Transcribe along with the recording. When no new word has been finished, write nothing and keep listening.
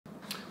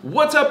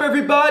What's up,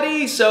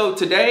 everybody? So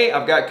today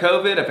I've got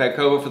COVID. I've had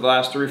COVID for the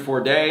last 3 or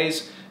 4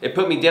 days. It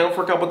put me down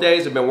for a couple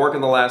days. I've been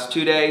working the last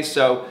 2 days,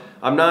 so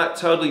I'm not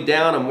totally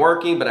down. I'm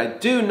working, but I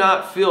do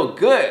not feel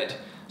good.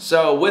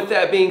 So with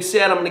that being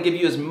said, I'm going to give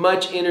you as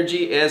much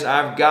energy as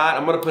I've got.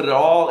 I'm going to put it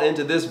all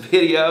into this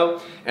video,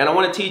 and I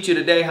want to teach you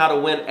today how to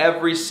win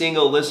every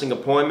single listing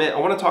appointment. I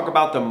want to talk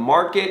about the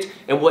market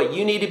and what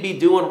you need to be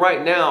doing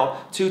right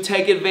now to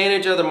take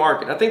advantage of the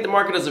market. I think the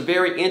market is a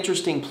very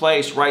interesting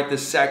place right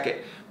this second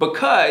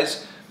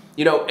because,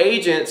 you know,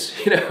 agents,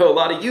 a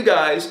lot of you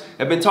guys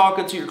have been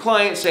talking to your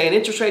clients saying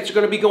interest rates are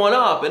going to be going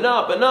up and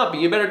up and up,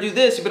 and you better do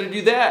this, you better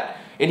do that.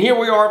 And here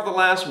we are for the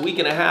last week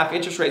and a half,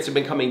 interest rates have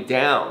been coming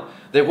down.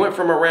 They went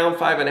from around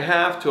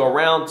 5.5 to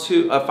around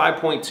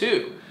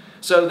 5.2.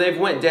 So they've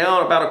went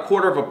down about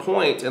 1/4 of a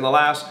point in the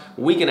last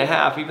week and a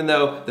half, even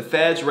though the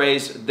Feds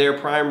raised their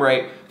prime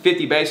rate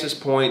 50 basis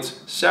points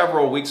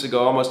several weeks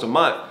ago, almost a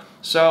month.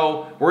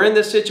 So we're in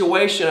this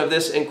situation of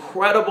this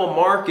incredible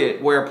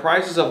market where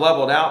prices have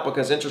leveled out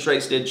because interest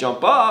rates did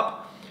jump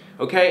up,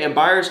 okay, and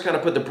buyers kind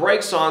of put the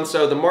brakes on,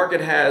 so the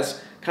market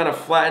has kind of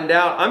flattened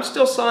out. I'm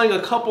still selling a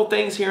couple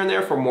things here and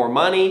there for more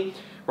money,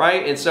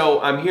 right? And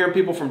so I'm hearing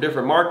people from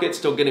different markets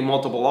still getting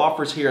multiple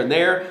offers here and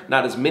there,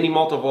 not as many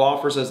multiple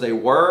offers as they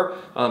were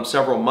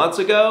several months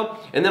ago.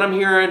 And then I'm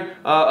hearing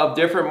of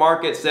different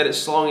markets that it's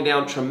slowing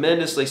down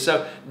tremendously.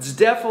 So it's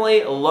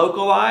definitely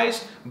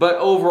localized, but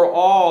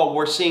overall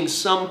we're seeing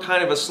some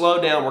kind of a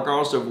slowdown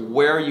regardless of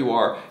where you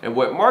are and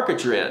what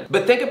market you're in.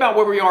 But think about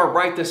where we are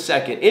right this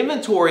second.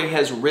 Inventory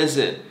has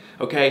risen,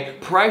 okay?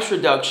 Price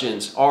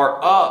reductions are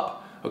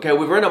up, okay?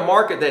 We're in a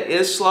market that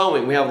is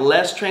slowing. We have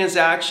less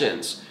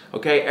transactions.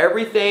 Okay,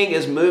 everything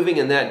is moving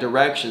in that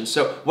direction.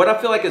 So what I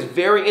feel like is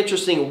very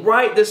interesting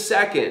right this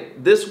second,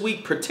 this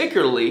week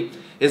particularly,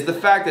 is the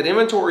fact that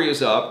inventory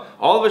is up.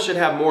 All of us should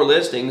have more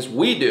listings.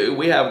 We do.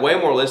 We have way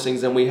more listings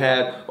than we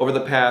had over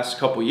the past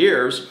couple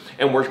years,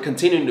 and we're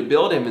continuing to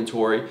build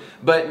inventory.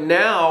 But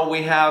now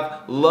we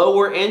have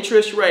lower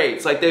interest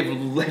rates. Like they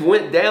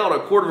went down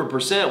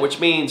 1/4%, which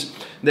means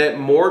that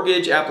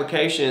mortgage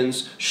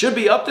applications should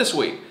be up this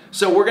week.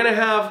 So we're going to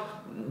have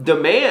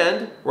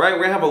demand, right?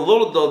 We're gonna have a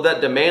little of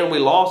that demand we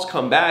lost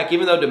come back.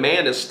 Even though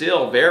demand is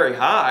still very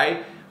high,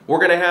 we're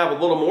gonna have a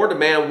little more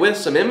demand with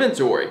some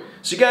inventory.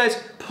 So you guys,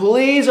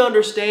 please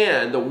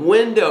understand the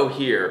window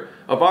here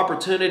of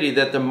opportunity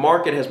that the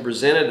market has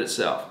presented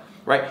itself,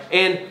 right?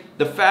 And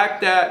the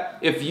fact that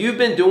if you've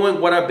been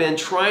doing what I've been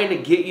trying to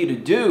get you to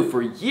do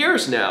for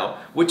years now,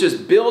 which is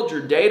build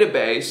your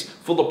database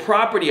full of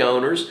property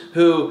owners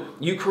who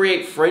you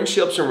create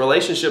friendships and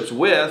relationships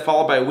with,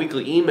 followed by a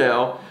weekly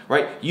email,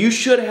 right? You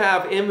should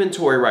have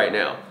inventory right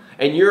now.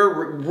 And you're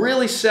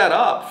really set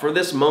up for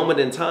this moment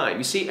in time.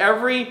 You see,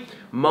 every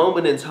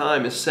moment in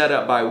time is set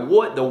up by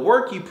what the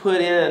work you put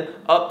in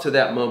up to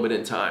that moment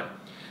in time.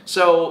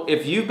 So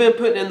if you've been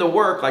putting in the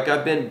work like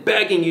I've been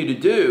begging you to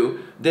do,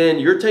 then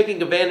you're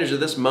taking advantage of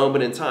this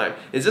moment in time.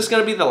 Is this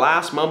going to be the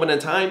last moment in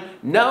time?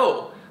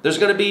 No. There's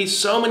going to be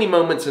so many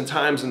moments and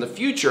times in the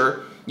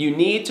future. You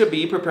need to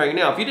be preparing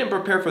now. If you didn't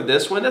prepare for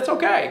this one, that's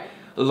okay.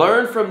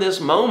 Learn from this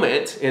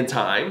moment in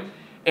time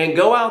and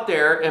go out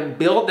there and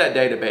build that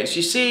database.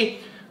 You see,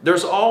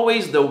 there's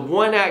always the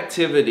one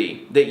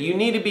activity that you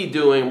need to be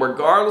doing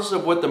regardless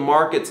of what the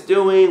market's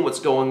doing, what's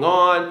going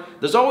on.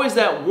 There's always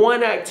that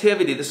one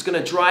activity that's going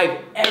to drive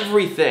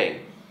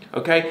everything,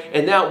 okay?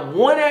 And that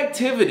one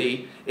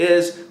activity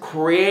is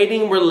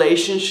creating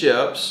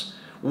relationships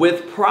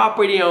with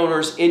property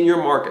owners in your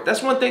market.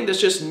 That's one thing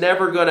that's just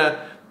never going to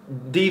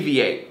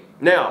deviate.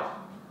 Now,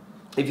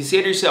 if you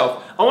say to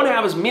yourself, I want to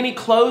have as many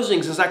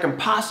closings as I can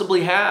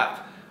possibly have.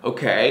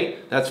 Okay,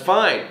 that's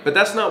fine, but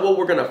that's not what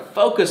we're going to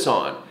focus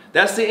on.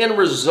 That's the end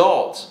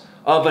result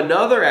of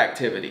another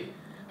activity,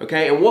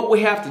 okay? And what we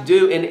have to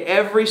do in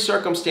every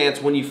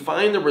circumstance when you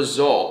find the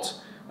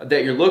result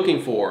that you're looking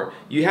for,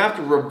 you have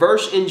to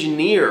reverse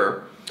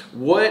engineer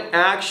what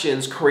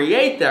actions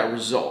create that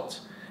result.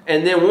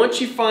 And then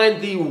once you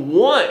find the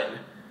one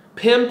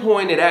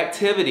pinpointed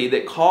activity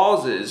that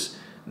causes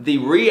the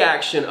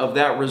reaction of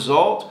that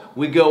result,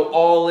 we go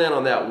all in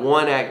on that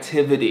one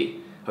activity.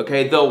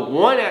 Okay, the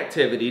one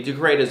activity to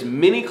create as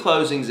many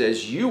closings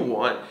as you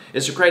want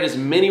is to create as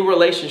many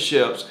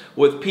relationships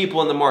with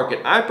people in the market.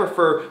 I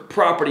prefer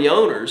property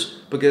owners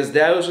because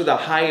those are the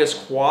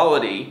highest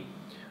quality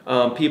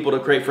people to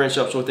create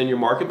friendships within your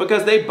market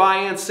because they buy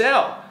and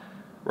sell,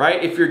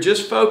 right? If you're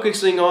just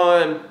focusing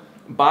on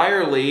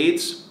buyer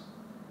leads,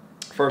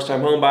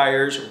 first-time home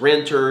buyers,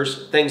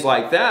 renters, things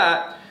like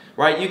that,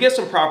 right? You get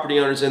some property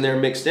owners in there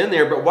mixed in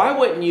there, but why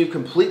wouldn't you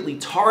completely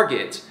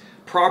target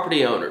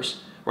property owners?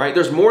 Right?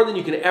 There's more than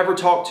you can ever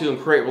talk to and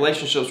create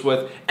relationships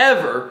with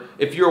ever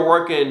if you're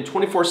working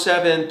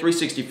 24/7,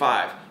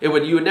 365. You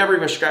would never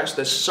even scratch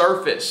the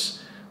surface,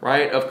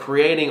 right, of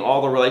creating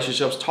all the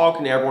relationships,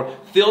 talking to everyone,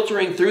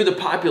 filtering through the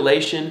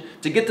population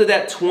to get to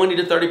that 20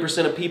 to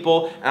 30% of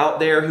people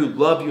out there who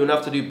love you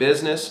enough to do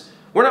business.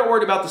 We're not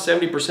worried about the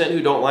 70%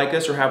 who don't like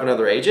us or have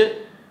another agent.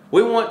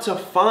 We want to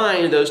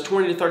find those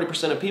 20 to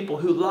 30% of people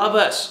who love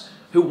us,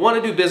 who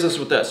want to do business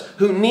with us,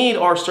 who need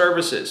our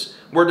services.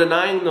 We're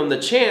denying them the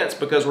chance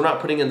because we're not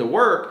putting in the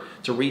work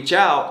to reach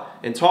out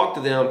and talk to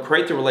them,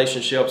 create the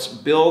relationships,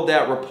 build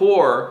that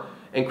rapport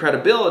and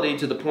credibility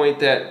to the point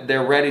that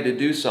they're ready to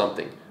do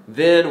something.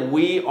 Then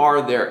we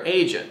are their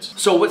agents.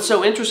 So what's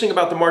so interesting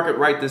about the market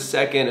right this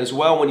second as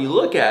well, when you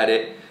look at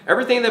it,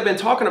 everything they've been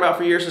talking about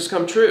for years has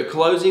come true.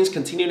 Closings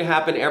continue to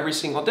happen every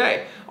single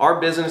day. Our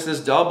business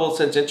has doubled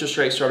since interest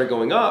rates started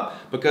going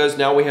up because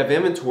now we have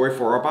inventory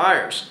for our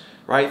buyers,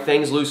 right?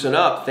 Things loosen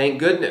up, thank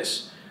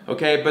goodness.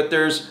 Okay, but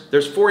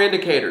there's 4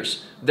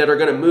 indicators that are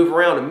going to move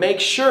around and make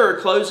sure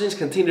closings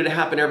continue to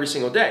happen every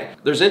single day.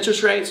 There's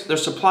interest rates,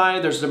 there's supply,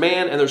 there's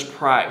demand, and there's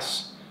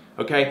price.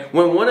 Okay,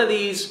 when one of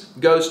these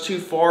goes too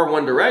far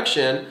one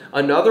direction,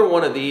 another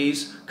one of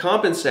these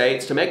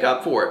compensates to make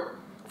up for it.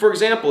 For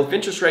example, if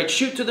interest rates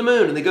shoot to the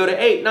moon and they go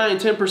to 8, 9,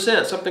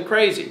 10%, something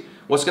crazy,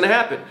 what's going to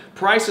happen?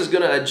 Price is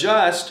going to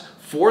adjust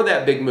for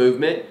that big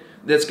movement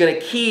that's going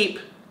to keep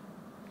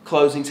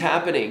closings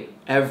happening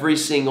every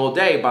single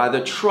day by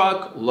the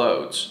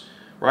truckloads,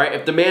 right?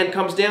 If demand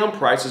comes down,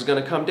 price is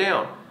going to come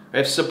down.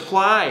 If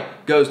supply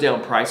goes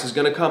down, price is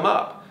going to come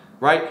up,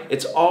 right?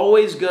 It's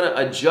always going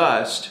to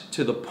adjust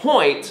to the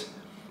point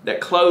that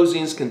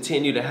closings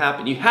continue to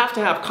happen. You have to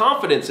have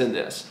confidence in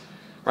this,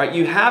 right?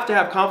 You have to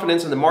have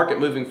confidence in the market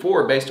moving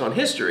forward based on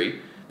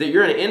history that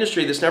you're in an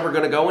industry that's never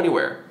going to go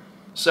anywhere.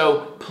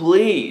 So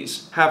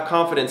please have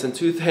confidence in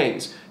 2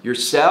 things.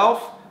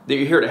 Yourself, that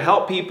you're here to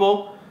help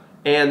people,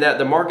 and that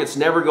the market's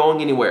never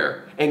going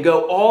anywhere. And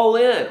go all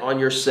in on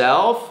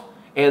yourself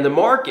and the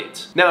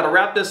market. Now, to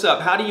wrap this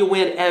up, how do you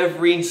win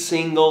every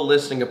single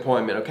listing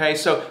appointment? Okay,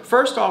 so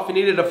first off, you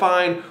need to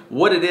define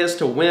what it is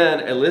to win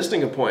a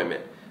listing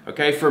appointment.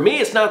 Okay, for me,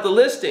 it's not the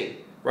listing,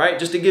 right?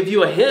 Just to give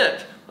you a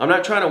hint, I'm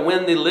not trying to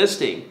win the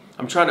listing.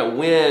 I'm trying to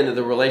win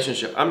the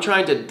relationship. I'm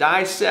trying to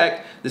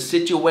dissect the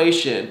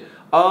situation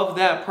of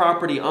that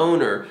property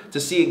owner to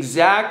see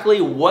exactly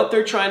what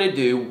they're trying to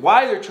do,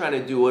 why they're trying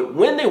to do it,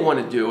 when they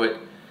want to do it,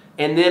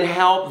 and then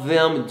help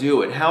them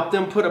do it. Help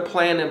them put a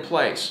plan in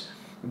place.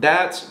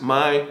 That's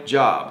my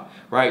job,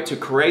 right? To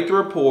create the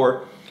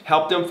rapport,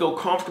 help them feel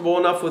comfortable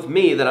enough with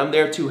me that I'm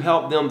there to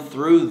help them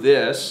through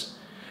this,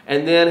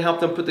 and then help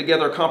them put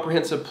together a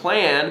comprehensive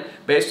plan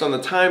based on the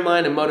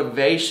timeline and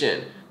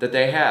motivation that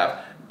they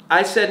have.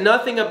 I said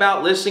nothing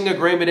about listing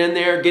agreement in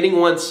there, getting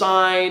one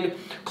signed,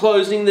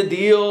 closing the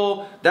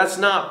deal. That's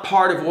not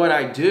part of what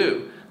I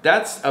do.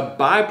 That's a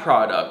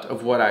byproduct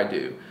of what I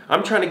do.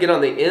 I'm trying to get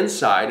on the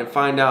inside and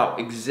find out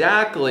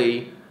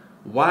exactly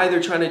why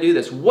they're trying to do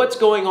this. What's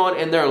going on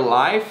in their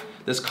life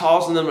that's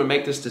causing them to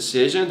make this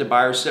decision to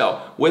buy or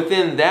sell.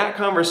 Within that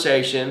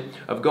conversation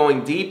of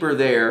going deeper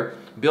there,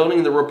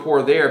 building the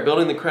rapport there,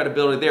 building the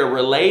credibility there,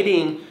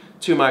 relating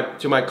to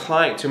my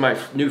client, to my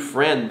new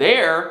friend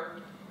there,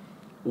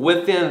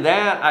 within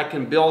that, I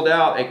can build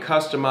out a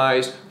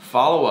customized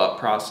follow-up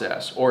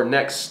process or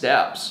next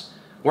steps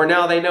where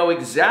now they know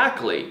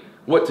exactly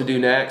what to do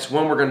next,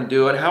 when we're going to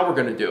do it, how we're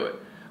going to do it.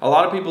 A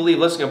lot of people leave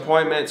listing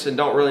appointments and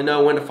don't really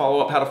know when to follow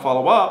up, how to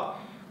follow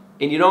up,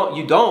 and you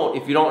don't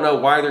if you don't know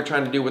why they're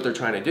trying to do what they're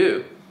trying to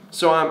do.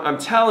 So I'm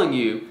telling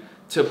you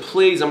to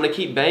please, I'm going to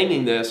keep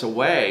banging this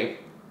away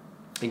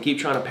and keep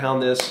trying to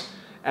pound this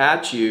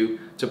at you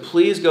to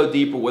please go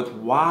deeper with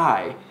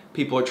why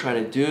people are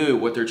trying to do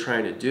what they're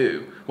trying to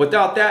do.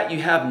 Without that,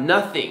 you have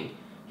nothing.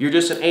 You're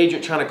just an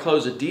agent trying to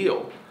close a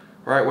deal,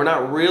 right? We're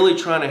not really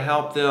trying to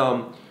help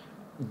them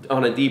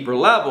on a deeper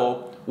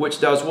level,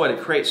 which does what? It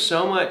creates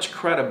so much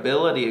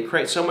credibility, it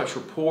creates so much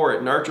rapport,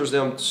 it nurtures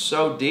them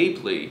so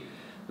deeply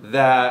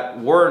that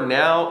we're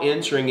now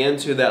entering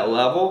into that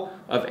level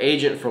of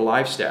agent for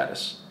life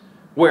status,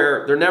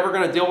 where they're never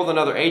going to deal with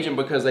another agent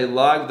because they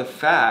love the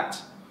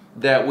fact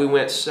that we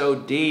went so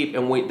deep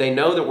and they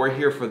know that we're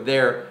here for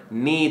their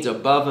needs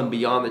above and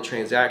beyond the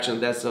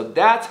transaction. So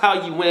that's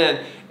how you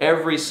win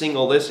every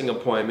single listing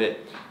appointment,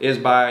 is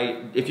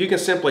by, if you can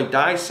simply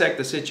dissect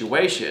the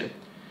situation,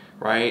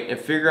 right, and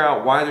figure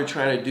out why they're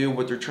trying to do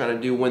what they're trying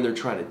to do when they're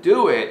trying to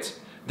do it,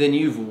 then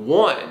you've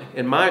won,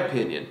 in my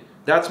opinion.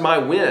 That's my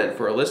win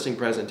for a listing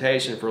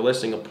presentation, for a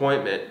listing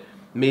appointment,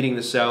 meeting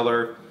the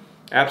seller,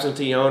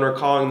 absentee owner,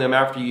 calling them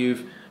after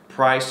you've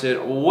priced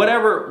it,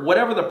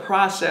 whatever the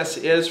process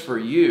is for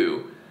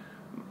you.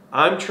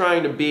 I'm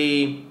trying to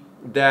be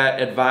that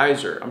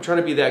advisor. I'm trying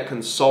to be that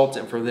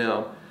consultant for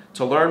them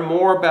to learn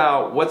more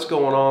about what's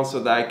going on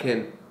so that I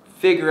can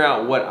figure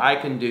out what I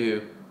can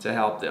do to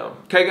help them.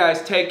 Okay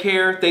guys, take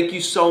care. Thank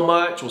you so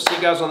much. We'll see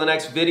you guys on the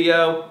next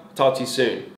video. Talk to you soon.